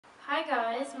Hi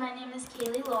guys, my name is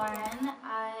Kaylee Lauren.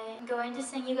 I'm going to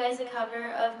sing you guys a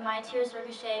cover of My Tears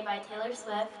Ricochet by Taylor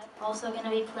Swift. Also going to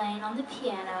be playing on the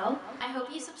piano. I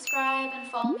hope you subscribe and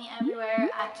follow me everywhere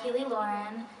at Kaylee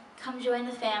Lauren. Come join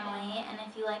the family, and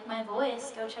if you like my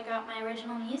voice, go check out my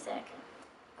original music.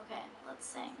 Okay, let's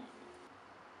sing.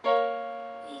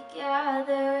 We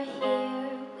gather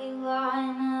here, we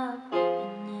line up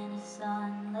in a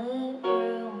sunlit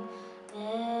room.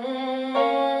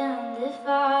 And if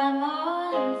I'm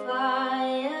on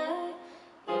fire,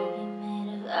 you'll be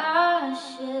made of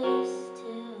ashes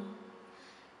too.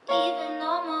 Even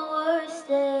on my worst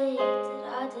day, did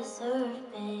I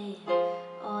deserve, babe,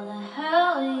 all the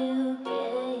hell you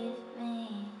gave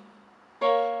me?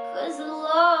 'Cause I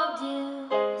loved you,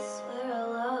 I swear I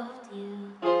loved you,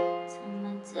 till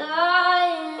my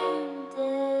dying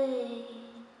day.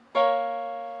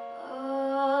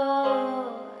 Oh,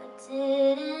 I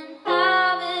didn't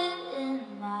have it in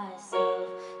myself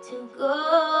to go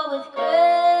with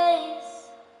grace,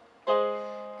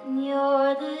 and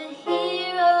you're the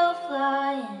hero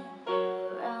flying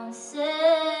around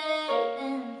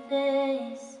saving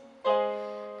face.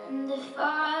 And if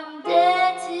I'm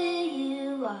dead to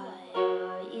you, why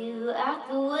are you at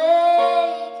the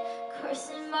wake,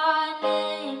 cursing my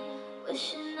name,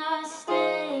 wishing I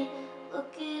stayed?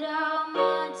 Look at how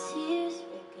my tears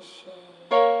ricochet.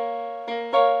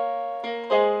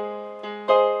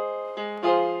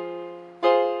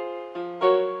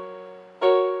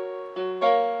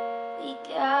 We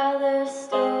gather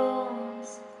stones,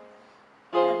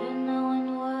 never knowing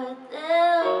what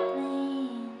they'll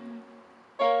mean.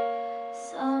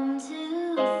 Some to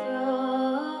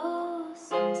throw,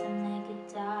 some to make a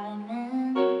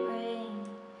diamond ring.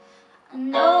 I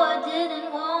know I didn't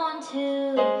want to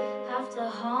have to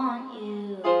haunt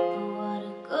you, but what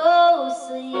a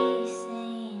ghostly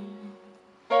scene.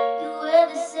 You wear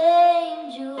the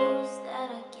same jewels that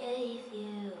I gave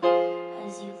you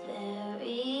as you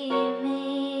bury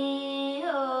me.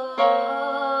 Oh,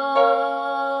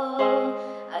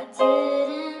 I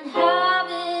didn't have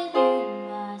it in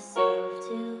myself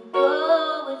to go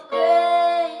with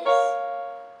grace.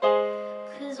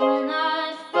 'Cause when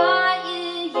I fought, you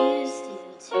used to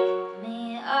tell me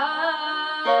I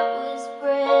was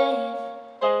brave.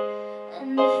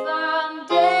 And if I'm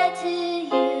dead to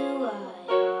you, why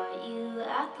are you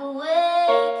at the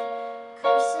wake,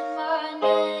 cursing my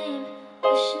name,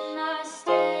 wishing I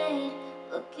stayed?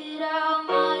 Look at how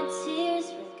my tears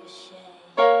ricochet.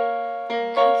 I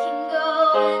can go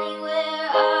anywhere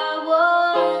I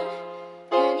want,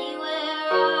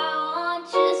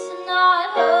 just not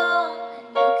home. And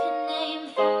you can name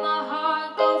from my heart,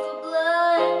 go for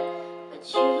blood, but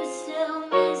you would still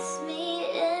miss me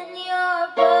in your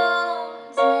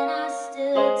bones. And I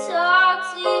still talk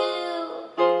to you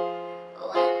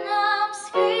when I'm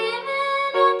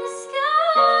screaming at the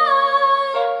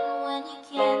sky. And when you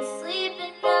can't sleep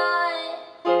at night,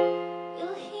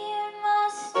 you'll hear my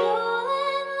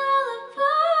stolen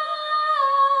lullabies.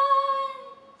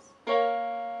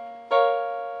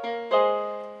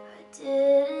 I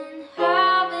didn't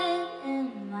have it in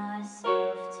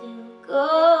myself to go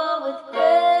with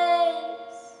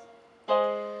grace,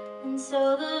 and so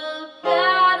the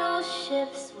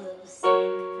battleships will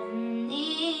sink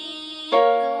beneath the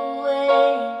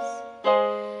waves.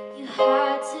 You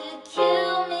had to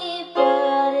kill me,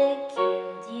 but it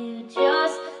killed you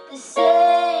just the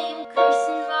same.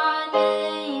 Cursing my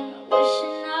name,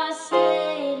 wishing I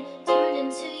stayed, turned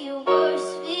into your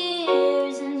worst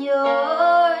fears, and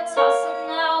you're tossing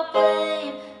out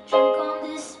blame, drunk on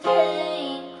this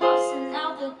pain, crossing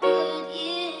out the good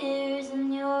years.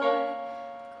 And you're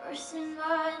cursing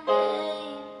my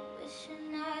name,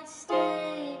 wishing I'd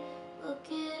stay. Look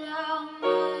at how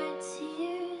my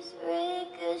tears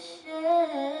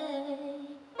ricochet.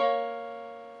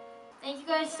 Thank you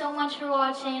guys so much for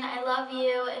watching. I love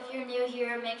you. If you're new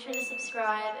here, make sure to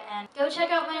subscribe and go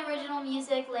check out my original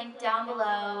music, linked down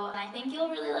below. And I think you'll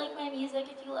really like my music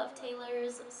if you love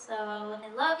Taylor's. So I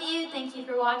love you. Thank you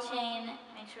for watching.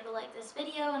 Make sure to like this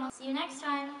video, and I'll see you next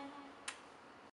time.